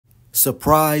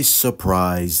Surprise,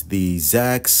 surprise, the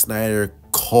Zack Snyder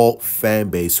cult fan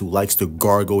base who likes to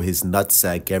gargle his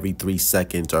nutsack every 3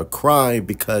 seconds are crying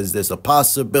because there's a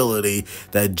possibility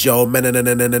that Joe as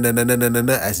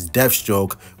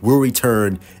Deathstroke will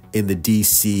return in the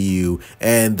DCEU,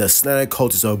 and the Snyder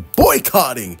cultists are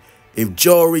boycotting. If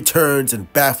Joe returns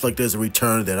and Batfleck doesn't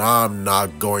return, then I'm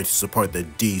not going to support the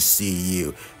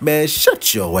DCEU. Man,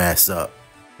 shut your ass up.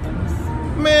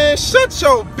 Man, shut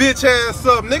your bitch ass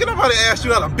up, nigga. Nobody asked you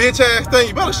not a bitch ass thing.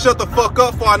 You better shut the fuck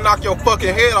up before I knock your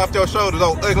fucking head off your shoulders,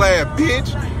 old ugly ass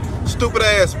bitch. Stupid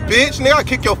ass bitch, nigga. I'll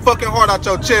kick your fucking heart out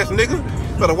your chest, nigga.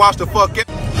 Better watch the fuck out.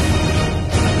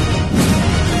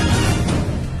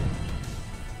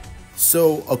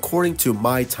 So, according to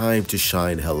My Time to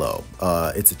Shine Hello,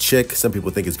 it's a chick. Some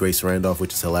people think it's Grace Randolph,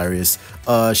 which is hilarious.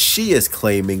 She is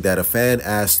claiming that a fan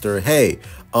asked her, hey,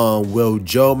 will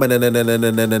Joe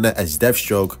as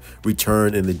Deathstroke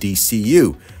return in the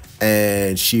DCU?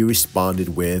 And she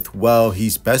responded with, well,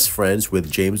 he's best friends with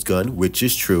James Gunn, which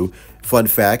is true. Fun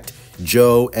fact,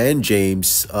 Joe and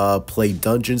James play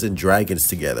Dungeons and Dragons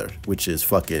together, which is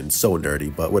fucking so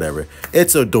nerdy, but whatever.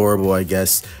 It's adorable, I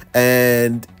guess.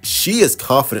 And she is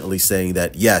confidently saying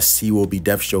that, yes, he will be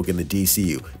Deathstroke in the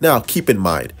DCU. Now, keep in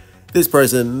mind, this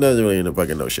person doesn't really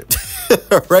fucking know shit,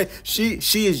 all right? She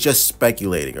is just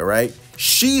speculating, all right?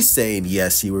 She's saying,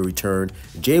 yes, he will return.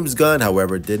 James Gunn,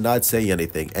 however, did not say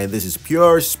anything, and this is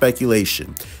pure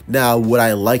speculation. Now, would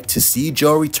I like to see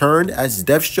Joe return as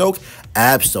Deathstroke?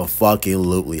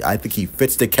 Absolutely. I think he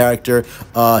fits the character.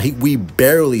 We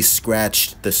barely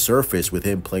scratched the surface with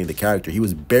him playing the character. He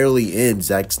was barely in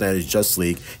Zack Snyder's Justice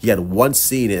League. He had one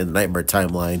scene in the Nightmare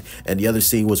Timeline, and the other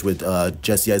scene was with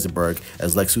Jesse Eisenberg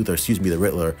as Lex Luthor, the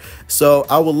Riddler. So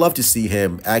I would love to see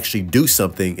him actually do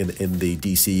something in the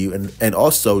DCU, and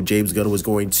also James Gunn was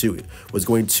going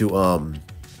to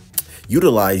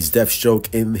utilize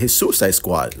Deathstroke in his Suicide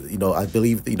Squad. You know, I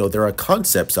believe, you know, there are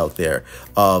concepts out there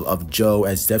of Joe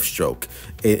as Deathstroke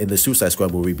in the Suicide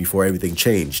Squad movie before everything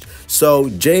changed. So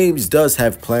James does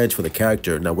have plans for the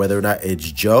character. Now, whether or not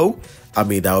it's Joe, I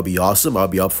mean, that would be awesome. I'll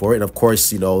be up for it. And of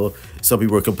course, you know, some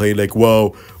people are complaining like,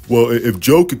 well, if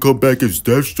Joe can come back as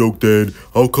Deathstroke, then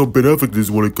how come Ben Affleck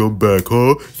doesn't want to come back,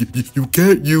 huh? You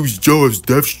can't use Joe as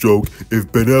Deathstroke if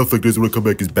Ben Affleck doesn't want to come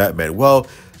back as Batman. Well,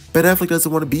 Ben Affleck doesn't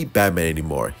want to be Batman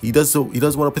anymore. He doesn't want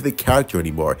to play the character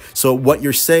anymore. So what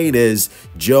you're saying is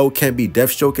Joe can't be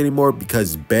Deathstroke anymore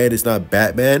because Ben is not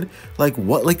Batman? Like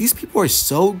what? Like, these people are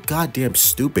so goddamn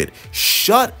stupid.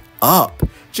 Shut up.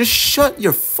 Just shut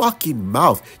your fucking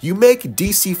mouth. You make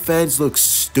DC fans look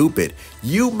stupid.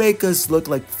 You make us look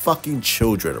like fucking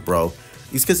children, bro.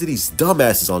 It's because of these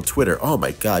dumbasses on Twitter. Oh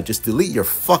my god, just delete your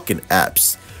fucking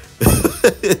apps.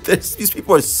 These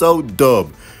people are so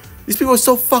dumb. These people are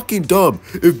so fucking dumb.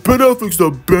 If Ben Affleck's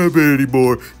not Batman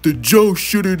anymore, then Joe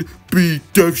shouldn't be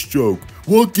Deathstroke.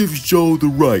 What gives Joe the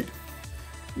right?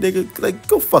 Nigga, like,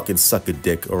 go fucking suck a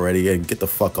dick already and get the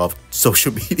fuck off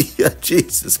social media.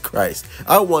 Jesus Christ.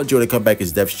 I want Joe to come back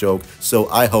as Deathstroke, so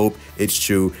I hope it's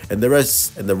true. And the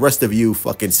rest of you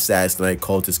fucking sad night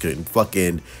cultists can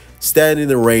fucking stand in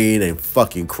the rain and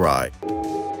fucking cry.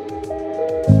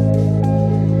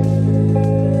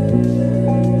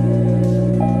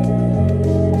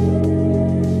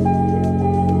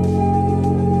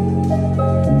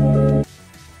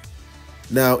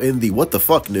 Now, in the what the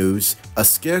fuck news, a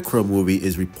Scarecrow movie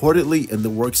is reportedly in the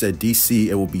works at DC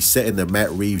and will be set in the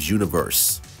Matt Reeves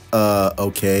universe.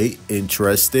 Okay,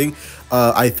 interesting.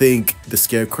 I think the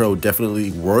Scarecrow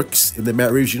definitely works in the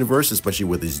Matt Reeves universe, especially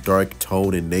with his dark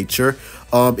tone and nature.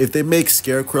 If they make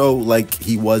Scarecrow like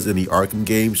he was in the Arkham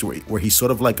games, where he's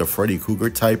sort of like a Freddy Krueger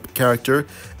type character,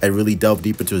 and really delve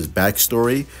deep into his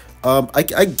backstory,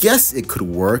 I guess it could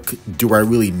work. Do I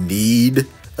really need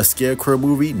a Scarecrow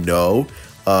movie? No.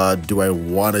 Do I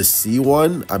want to see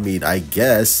one? I mean, I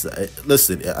guess.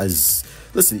 Listen,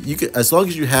 you can, as long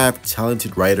as you have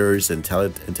talented writers and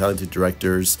talented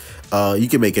directors, you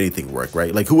can make anything work,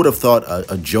 right? Like, who would have thought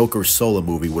a Joker solo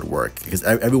movie would work? Because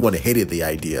everyone hated the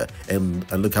idea, and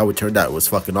look how it turned out. It was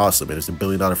fucking awesome, and it's a $1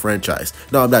 billion franchise.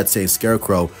 No, I'm not saying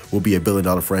Scarecrow will be a $1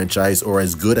 billion franchise or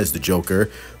as good as the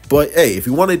Joker, but hey, if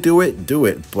you want to do it, do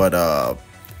it. But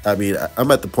I mean,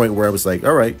 I'm at the point where I was like,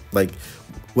 all right, like,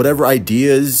 whatever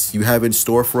ideas you have in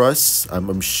store for us,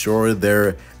 I'm sure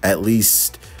they're at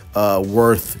least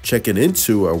worth checking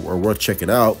into or worth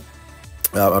checking out.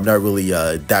 I'm not really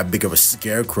that big of a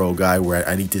Scarecrow guy where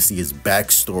I need to see his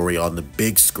backstory on the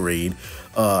big screen.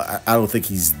 I don't think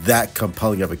he's that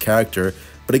compelling of a character.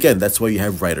 But again, that's why you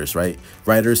have writers, right?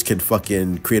 Writers can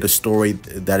fucking create a story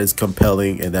that is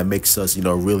compelling and that makes us, you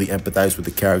know, really empathize with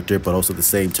the character, but also at the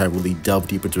same time really delve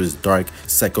deep into his dark,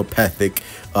 psychopathic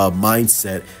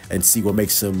mindset and see what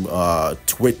makes him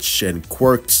twitch and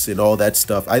quirks and all that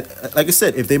stuff. Like I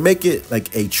said, if they make it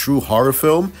like a true horror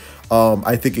film,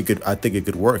 I think it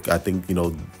could work. I think, you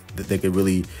know, they could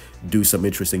really do some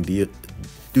interesting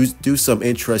do some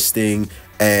interesting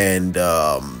and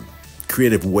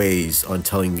creative ways on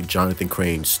telling Jonathan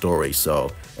Crane's story.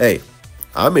 So hey,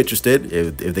 I'm interested.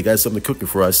 If they got something cooking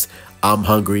for us, I'm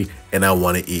hungry and I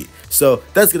want to eat. So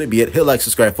that's gonna be it. Hit like,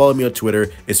 subscribe, follow me on Twitter,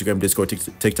 Instagram, Discord,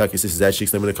 TikTok. This is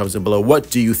 @Cheeks. Let me know in the comments down below. What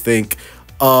do you think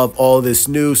of all this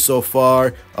news so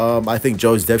far? I think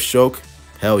Joe's Deathstroke,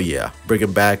 hell yeah, bring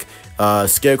him back.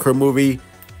 Scarecrow movie,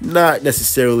 not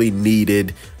necessarily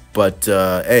needed, but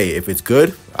hey, if it's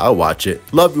good, I'll watch it.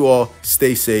 Love you all.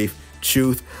 Stay safe.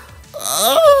 Truth.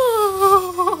 Oh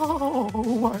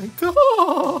my God.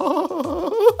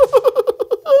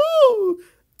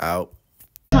 Out.